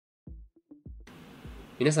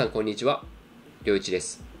皆さんこんにちは、りょういちで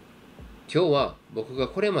す。今日は僕が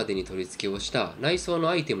これまでに取り付けをした内装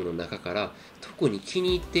のアイテムの中から特に気に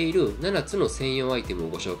入っている7つの専用アイテムを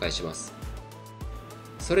ご紹介します。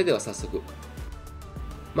それでは早速。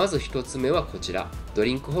まず1つ目はこちら、ド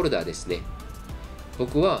リンクホルダーですね。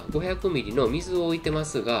僕は 500ml の水を置いてま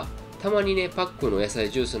すが、たまにね、パックの野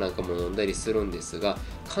菜ジュースなんかも飲んだりするんですが、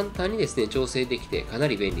簡単にですね、調整できてかな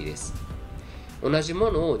り便利です。同じ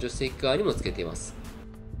ものを助手席側にもつけています。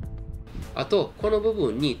あと、この部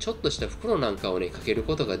分にちょっとした袋なんかをね、かける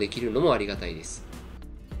ことができるのもありがたいです。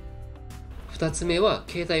2つ目は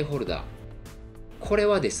携帯ホルダー。これ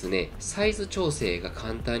はですね、サイズ調整が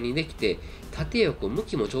簡単にできて、縦横向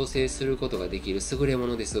きも調整することができる優れも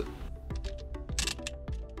のです。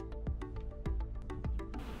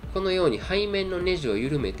このように背面のネジを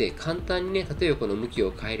緩めて簡単にね、縦横の向き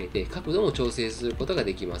を変えれて角度も調整することが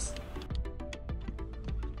できます。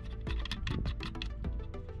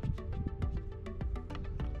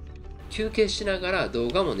休憩しながら動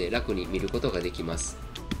画もね、楽に見ることができます。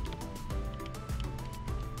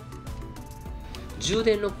充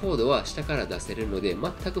電のコードは下から出せるので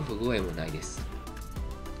全く不具合もないです。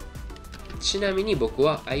ちなみに僕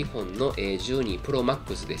は iPhone の12 Pro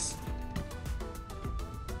Max です。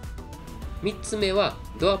3つ目は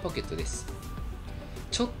ドアポケットです。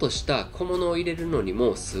ちょっとした小物を入れるのに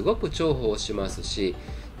もすごく重宝しますし、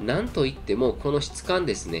なんといってもこの質感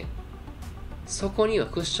ですね。そこには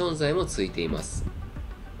クッション材もついています。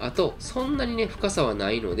あと、そんなにね、深さはな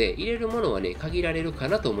いので、入れるものはね、限られるか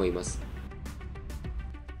なと思います。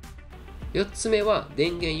4つ目は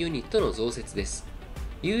電源ユニットの増設です。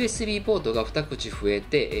USB ポートが2口増え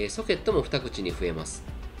て、ソケットも2口に増えます。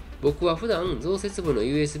僕は普段増設部の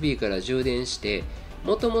USB から充電して、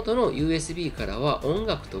元々の USB からは音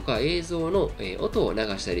楽とか映像の音を流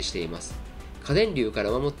したりしています。過電流か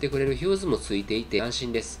ら守ってくれるヒューズもついていて安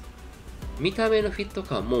心です。見た目のフィット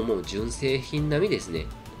感ももう純正品並みですね。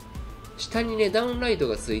下にね、ダウンライト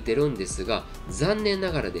がついてるんですが、残念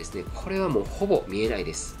ながらですね、これはもうほぼ見えない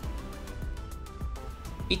です。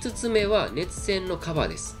5つ目は熱線のカバー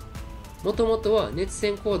です。もともとは熱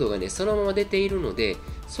線コードがね、そのまま出ているので、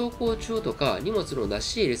走行中とか荷物の出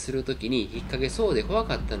し入れするときに引っ掛けそうで怖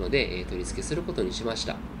かったので、取り付けすることにしまし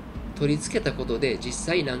た。取り付けたことで実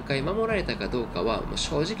際何回守られたかどうかはもう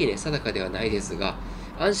正直ね、定かではないですが、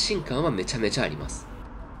安心感はめちゃめちゃあります。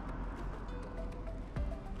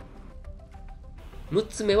6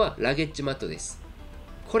つ目はラゲッジマットです。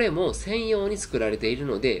これも専用に作られている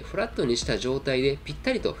ので、フラットにした状態でぴっ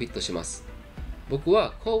たりとフィットします。僕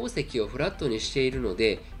は後部席をフラットにしているの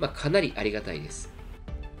で、かなりありがたいです。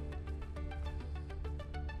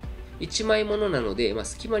1枚ものなので、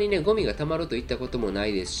隙間にね、ゴミが溜まるといったこともな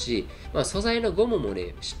いですし、素材のゴムも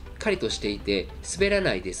ね、しっかりとしていて、滑ら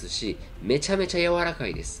ないですし、めちゃめちゃ柔らか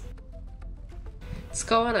いです。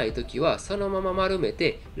使わないときは、そのまま丸め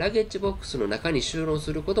て、ラゲッジボックスの中に収納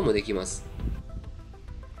することもできます。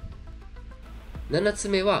7つ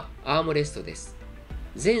目は、アームレストです。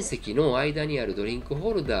全席の間にあるドリンク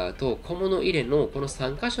ホルダーと小物入れのこの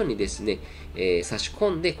3箇所にですね、差し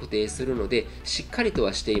込んで固定するので、しっかりと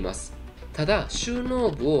はしています。ただ、収納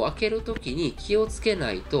部を開けるときに気をつけ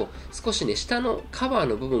ないと、少しね、下のカバー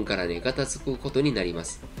の部分からね、ガタつくことになりま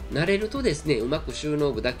す。慣れるとですね、うまく収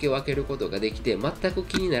納部だけを開けることができて、全く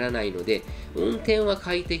気にならないので、運転は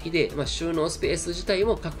快適で、収納スペース自体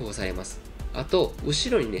も確保されます。あと、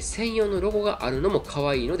後ろにね、専用のロゴがあるのも可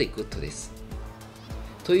愛いのでグッドです。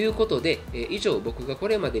ということで、以上僕がこ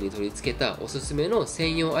れまでに取り付けたおすすめの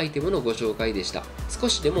専用アイテムのご紹介でした。少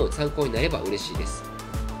しでも参考になれば嬉しいです。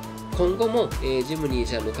今後も、ジムニー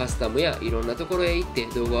ちゃんのカスタムやいろんなところへ行って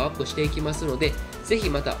動画をアップしていきますので、ぜひ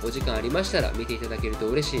またお時間ありましたら見ていただけると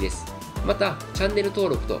嬉しいです。また、チャンネル登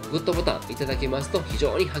録とグッドボタンいただけますと非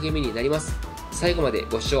常に励みになります。最後まで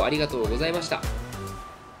ご視聴ありがとうございました。